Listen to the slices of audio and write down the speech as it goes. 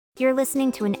You're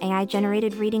listening to an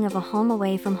AI-generated reading of A Home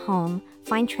Away from Home,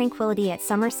 Find Tranquility at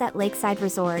Somerset Lakeside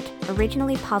Resort,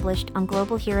 originally published on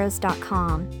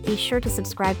globalheroes.com. Be sure to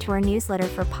subscribe to our newsletter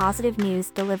for positive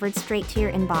news delivered straight to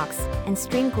your inbox, and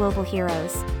stream Global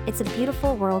Heroes, It's a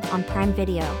Beautiful World on Prime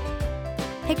Video.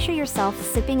 Picture yourself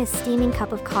sipping a steaming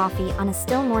cup of coffee on a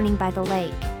still morning by the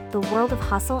lake, the world of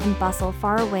hustle and bustle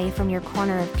far away from your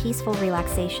corner of peaceful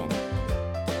relaxation.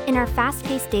 In our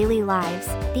fast-paced daily lives,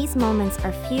 these moments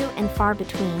are few and far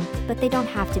between, but they don't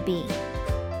have to be.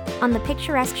 On the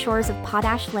picturesque shores of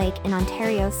Paudash Lake in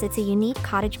Ontario sits a unique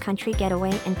cottage country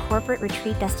getaway and corporate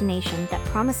retreat destination that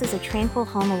promises a tranquil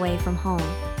home away from home.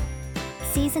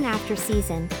 Season after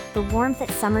season, the warmth at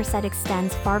Somerset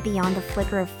extends far beyond the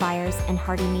flicker of fires and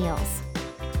hearty meals.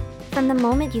 From the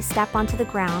moment you step onto the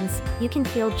grounds, you can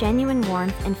feel genuine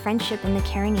warmth and friendship in the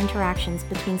caring interactions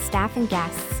between staff and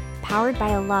guests, powered by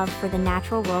a love for the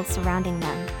natural world surrounding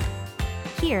them.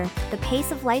 Here, the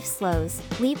pace of life slows,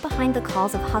 leave behind the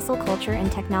calls of hustle culture and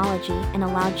technology, and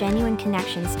allow genuine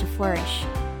connections to flourish.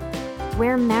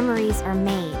 Where memories are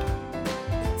made.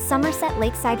 Somerset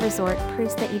Lakeside Resort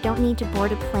proves that you don't need to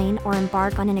board a plane or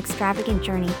embark on an extravagant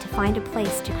journey to find a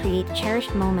place to create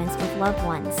cherished moments with loved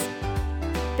ones.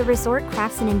 The resort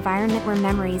crafts an environment where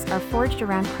memories are forged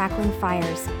around crackling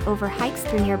fires, over hikes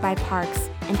through nearby parks,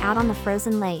 and out on the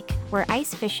frozen lake, where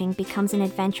ice fishing becomes an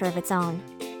adventure of its own.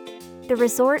 The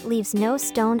resort leaves no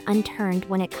stone unturned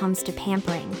when it comes to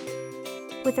pampering.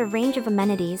 With a range of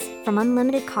amenities, from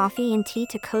unlimited coffee and tea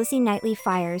to cozy nightly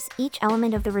fires, each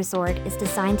element of the resort is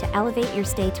designed to elevate your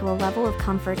stay to a level of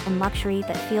comfort and luxury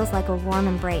that feels like a warm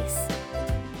embrace.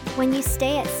 When you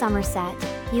stay at Somerset,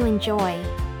 you enjoy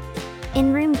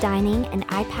in-room dining and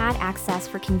iPad access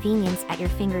for convenience at your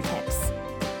fingertips.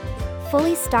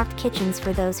 Fully stocked kitchens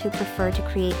for those who prefer to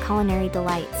create culinary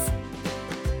delights.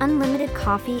 Unlimited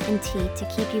coffee and tea to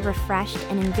keep you refreshed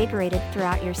and invigorated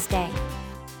throughout your stay.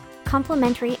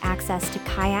 Complimentary access to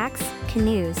kayaks,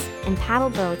 canoes, and paddle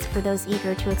boats for those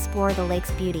eager to explore the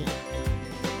lake's beauty.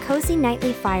 Cozy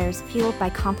nightly fires fueled by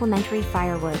complimentary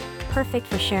firewood, perfect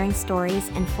for sharing stories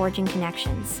and forging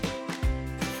connections.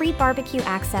 Free barbecue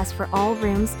access for all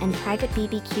rooms and private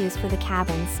BBQs for the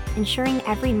cabins, ensuring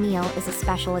every meal is a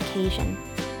special occasion.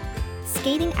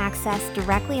 Skating access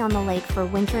directly on the lake for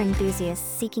winter enthusiasts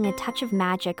seeking a touch of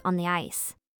magic on the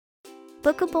ice.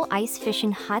 Bookable ice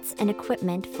fishing huts and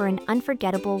equipment for an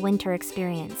unforgettable winter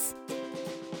experience.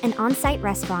 An on-site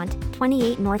restaurant,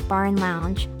 28 North Bar and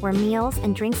Lounge, where meals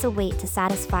and drinks await to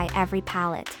satisfy every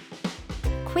palate.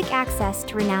 Quick access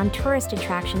to renowned tourist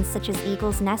attractions such as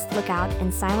Eagle's Nest Lookout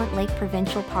and Silent Lake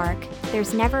Provincial Park.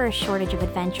 There's never a shortage of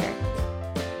adventure.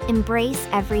 Embrace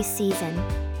every season.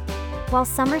 While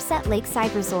Somerset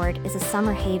Lakeside Resort is a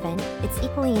summer haven, it's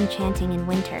equally enchanting in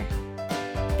winter.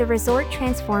 The resort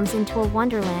transforms into a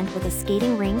wonderland with a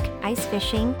skating rink, ice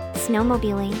fishing,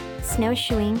 snowmobiling,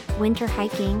 snowshoeing, winter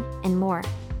hiking, and more.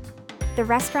 The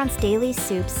restaurant's daily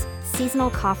soups, seasonal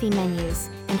coffee menus,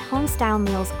 and home-style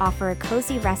meals offer a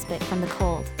cozy respite from the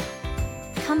cold.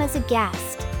 Come as a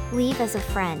guest, leave as a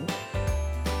friend.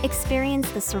 Experience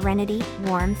the serenity,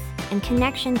 warmth, and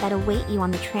connection that await you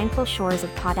on the tranquil shores of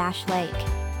Paudash Lake.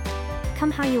 Come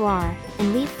how you are,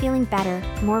 and leave feeling better,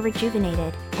 more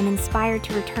rejuvenated, and inspired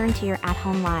to return to your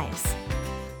at-home lives.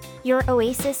 Your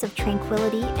oasis of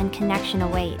tranquility and connection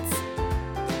awaits.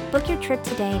 Book your trip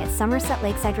today at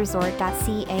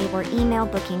somersetlakesideresort.ca or email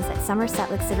bookings at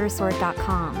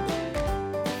somersetlakesideresort.com.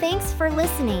 Thanks for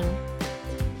listening.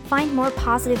 Find more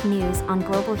positive news on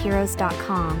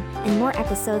globalheroes.com and more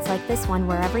episodes like this one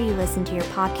wherever you listen to your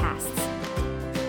podcasts.